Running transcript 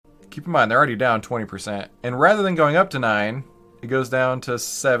Keep in mind, they're already down 20%. And rather than going up to 9, it goes down to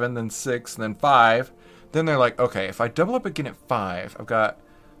 7, then 6, then 5. Then they're like, okay, if I double up again at 5, I've got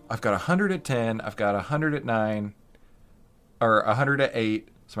 100 at 10, I've got 100 at 9, or 100 at 8,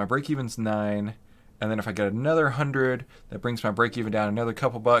 so my break-even's 9. And then if I get another 100, that brings my break-even down another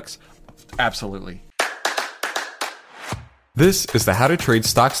couple bucks. Absolutely. This is the How to Trade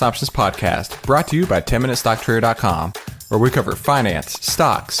Stocks and Options podcast, brought to you by 10MinuteStockTrader.com, where we cover finance,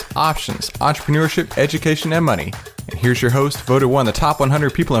 stocks, options, entrepreneurship, education, and money. And here's your host, voted one of the top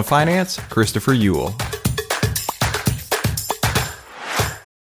 100 people in finance, Christopher Uhl.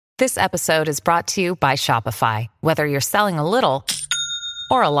 This episode is brought to you by Shopify. Whether you're selling a little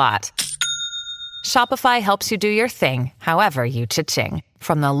or a lot, Shopify helps you do your thing, however you cha-ching.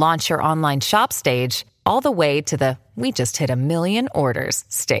 From the launch your online shop stage, all the way to the we just hit 1 million orders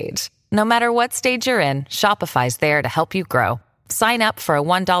stage. No matter what stage you're in, Shopify's there to help you grow. Sign up for a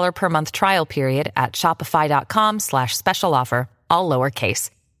 $1 per month trial period at shopify.com/special offer, all lowercase.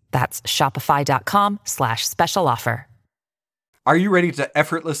 That's shopify.com/special offer. Are you ready to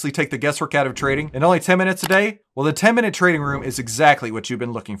effortlessly take the guesswork out of trading in only 10 minutes a day? Well, the 10-Minute Trading Room is exactly what you've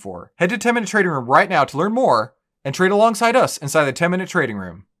been looking for. Head to 10-Minute Trading Room right now to learn more and trade alongside us inside the 10-Minute Trading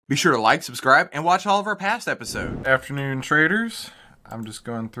Room. Be sure to like, subscribe, and watch all of our past episodes. Afternoon, traders. I'm just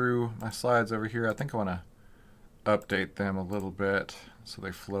going through my slides over here. I think I want to update them a little bit so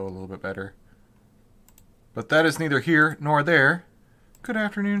they flow a little bit better. But that is neither here nor there. Good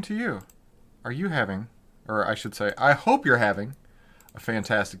afternoon to you. Are you having, or I should say, I hope you're having a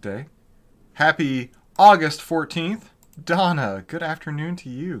fantastic day. Happy August 14th. Donna, good afternoon to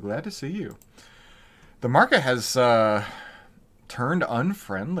you. Glad to see you. The market has turned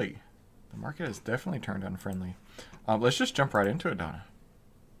unfriendly. The market has definitely turned unfriendly. Let's just jump right into it, Donna.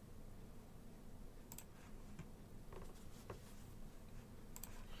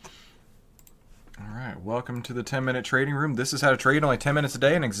 All right, welcome to the 10-Minute Trading Room. This is how to trade in only 10 minutes a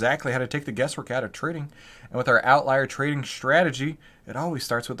day and exactly how to take the guesswork out of trading. And with our outlier trading strategy, it always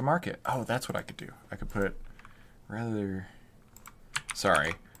starts with the market. Oh, that's what I could do. I could put rather...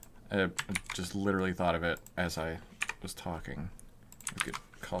 Sorry, I just literally thought of it as I was talking. We could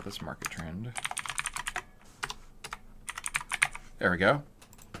call this market trend. There we go.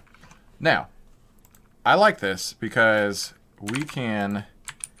 Now, I like this because we can...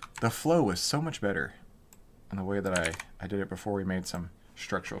 The flow was so much better in the way that I did it before we made some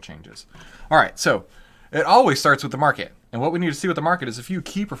structural changes. All right, so it always starts with the market. And what we need to see with the market is a few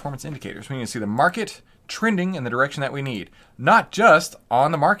key performance indicators. We need to see the market trending in the direction that we need. Not just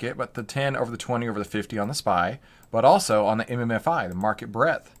on the market, but the 10 over the 20 over the 50 on the SPY, but also on the MMFI, the market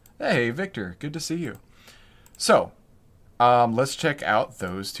breadth. Hey, Victor, good to see you. So let's check out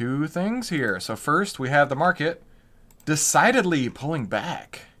those two things here. So first, we have the market decidedly pulling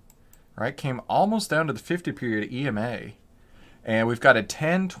back. Right, came almost down to the 50 period EMA, and we've got a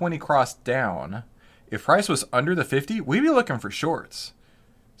 10-20 cross down. If price was under the 50, we'd be looking for shorts.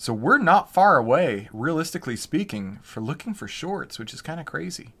 So we're not far away, realistically speaking, for looking for shorts, which is kind of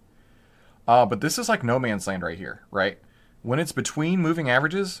crazy. But this is like no man's land right here, right? When it's between moving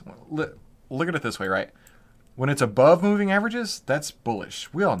averages, look at it this way, right? When it's above moving averages, that's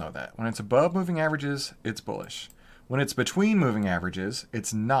bullish. We all know that. When it's above moving averages, it's bullish. When it's between moving averages,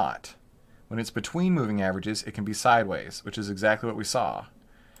 it's not. When it's between moving averages, it can be sideways, which is exactly what we saw.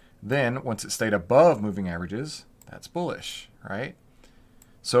 Then, once it stayed above moving averages, that's bullish, right?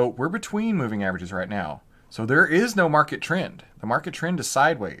 So we're between moving averages right now. So there is no market trend. The market trend is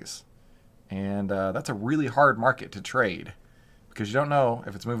sideways. And that's a really hard market to trade because you don't know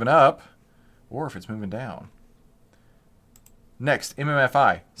if it's moving up or if it's moving down. Next,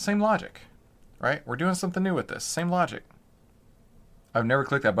 MMFI, same logic, right? We're doing something new with this, same logic. I've never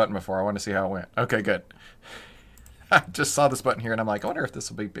clicked that button before. I want to see how it went. Okay, good. I just saw this button here, and I'm like, I wonder if this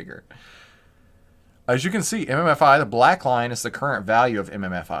will be bigger. As you can see, MMFI, the black line is the current value of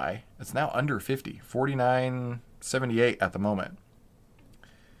MMFI. It's now under 50, 49.78 at the moment.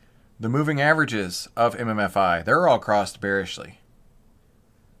 The moving averages of MMFI, they're all crossed bearishly.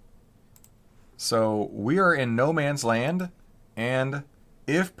 So we are in no man's land, and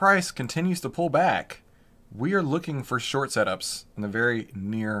if price continues to pull back, we are looking for short setups in the very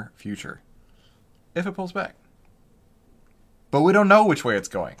near future, if it pulls back. But we don't know which way it's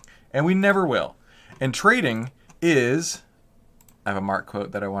going, and we never will. And trading is, I have a Mark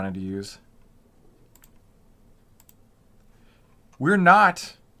quote that I wanted to use. We're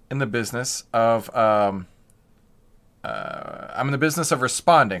not in the business of, I'm in the business of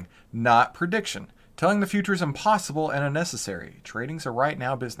responding, not prediction. Telling the future is impossible and unnecessary. Trading's a right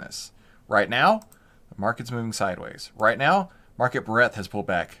now business. Right now, the market's moving sideways. Right now, market breadth has pulled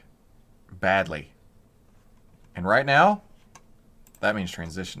back badly. And right now, that means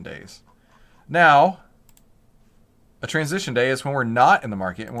transition days. Now, a transition day is when we're not in the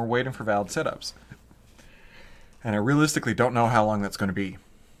market and we're waiting for valid setups. And I realistically don't know how long that's going to be.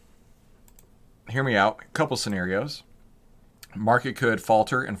 Hear me out. A couple scenarios. Market could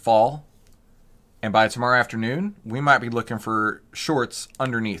falter and fall. And by tomorrow afternoon, we might be looking for shorts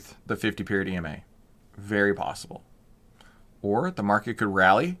underneath the 50-period EMA. Very possible. Or the market could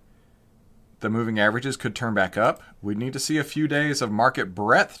rally. The moving averages could turn back up. We'd need to see a few days of market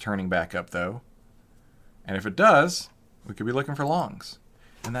breadth turning back up, though. And if it does, we could be looking for longs.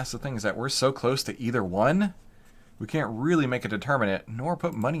 And that's the thing, is that we're so close to either one, we can't really make a determinant nor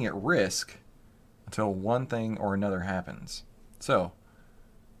put money at risk until one thing or another happens. So,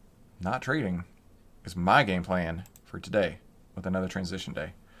 not trading is my game plan for today with another transition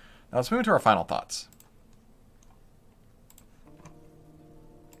day. Now let's move into our final thoughts.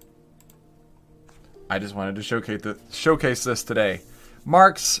 I just wanted to showcase this today.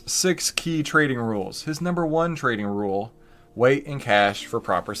 Mark's 6 key trading rules. His number 1 trading rule: wait in cash for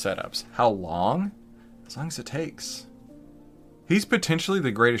proper setups. How long? As long as it takes. He's potentially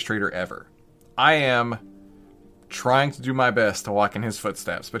the greatest trader ever. I am trying to do my best to walk in his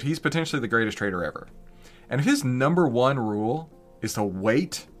footsteps, but he's potentially the greatest trader ever. And if his number 1 rule is to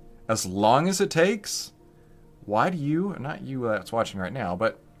wait as long as it takes, why do you, not you that's watching right now,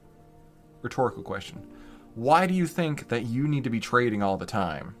 but rhetorical question, why do you think that you need to be trading all the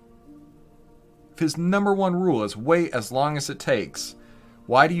time? If his number 1 rule is wait as long as it takes,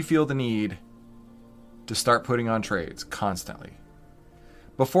 why do you feel the need to start putting on trades constantly?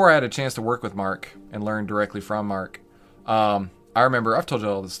 Before I had a chance to work with Mark and learn directly from Mark, I remember, I've told you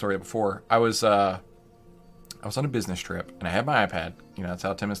all this story before. I was on a business trip and I had my iPad. You know, that's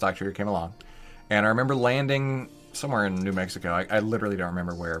how Tim and Stock Trader came along. And I remember landing somewhere in New Mexico. I literally don't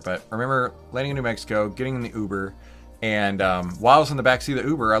remember where, but I remember landing in New Mexico, getting in the Uber, and while I was in the backseat of the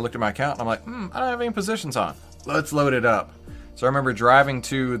Uber, I looked at my account and I'm like, I don't have any positions on. Let's load it up. So I remember driving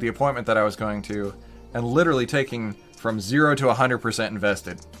to the appointment that I was going to and literally taking from 0 to 100%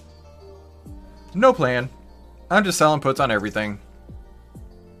 invested. No plan. I'm just selling puts on everything.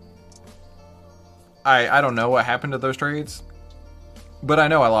 I don't know what happened to those trades, but I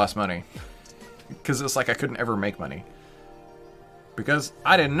know I lost money. Because it's like I couldn't ever make money. Because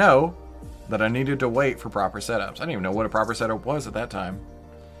I didn't know that I needed to wait for proper setups. I didn't even know what a proper setup was at that time.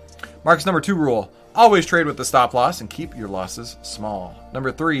 Mark's number 2 rule: always trade with the stop loss and keep your losses small.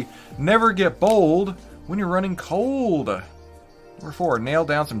 Number 3, never get bold when you're running cold. Number 4, nail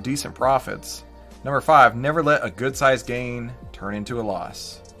down some decent profits. Number 5, never let a good sized gain turn into a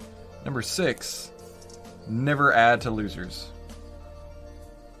loss. Number 6, never add to losers.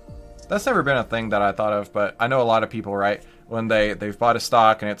 That's never been a thing that I thought of, but I know a lot of people, right? When they've bought a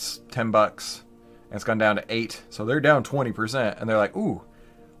stock and it's $10 and it's gone down to 8, so they're down 20%, and they're like, ooh,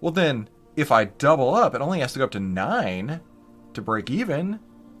 well then if I double up, it only has to go up to 9 to break even.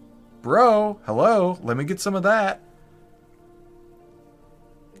 Bro, hello, let me get some of that.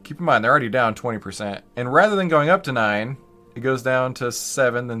 Keep in mind, they're already down 20, and rather than going up to 9, it goes down to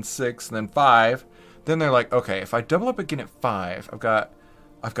 7, then 6, then 5. Then they're like, okay, if I double up again at 5, I've got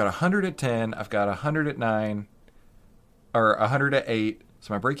 100 at 10, I've got 100 at 9, or 100 at 8,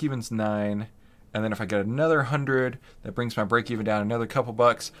 so my break-even's 9, and then if I get another 100, that brings my break-even down another couple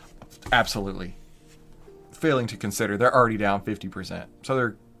bucks. Absolutely. Failing to consider, they're already down 50%, so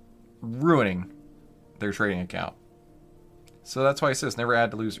they're ruining their trading account. So that's why he says never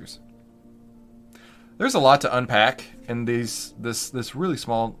add to losers. There's a lot to unpack in this really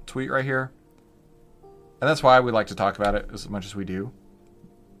small tweet right here, and that's why we like to talk about it as much as we do.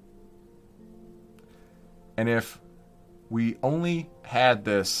 And if we only had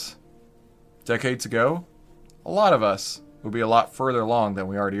this decades ago, a lot of us would be a lot further along than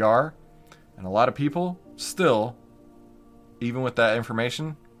we already are. And a lot of people still, even with that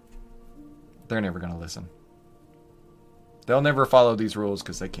information, they're never going to listen. They'll never follow these rules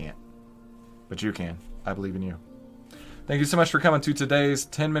because they can't. But you can. I believe in you. Thank you so much for coming to today's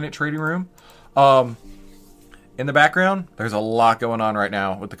 10-minute trading room. In the background, there's a lot going on right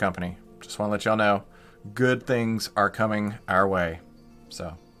now with the company. Just want to let y'all know. Good things are coming our way.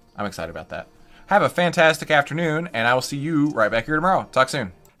 So, I'm excited about that. Have a fantastic afternoon, and I will see you right back here tomorrow. Talk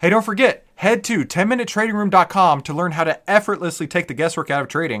soon. Hey, don't forget, head to 10minutetradingroom.com to learn how to effortlessly take the guesswork out of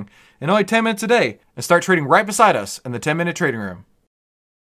trading in only 10 minutes a day and start trading right beside us in the 10-minute trading room.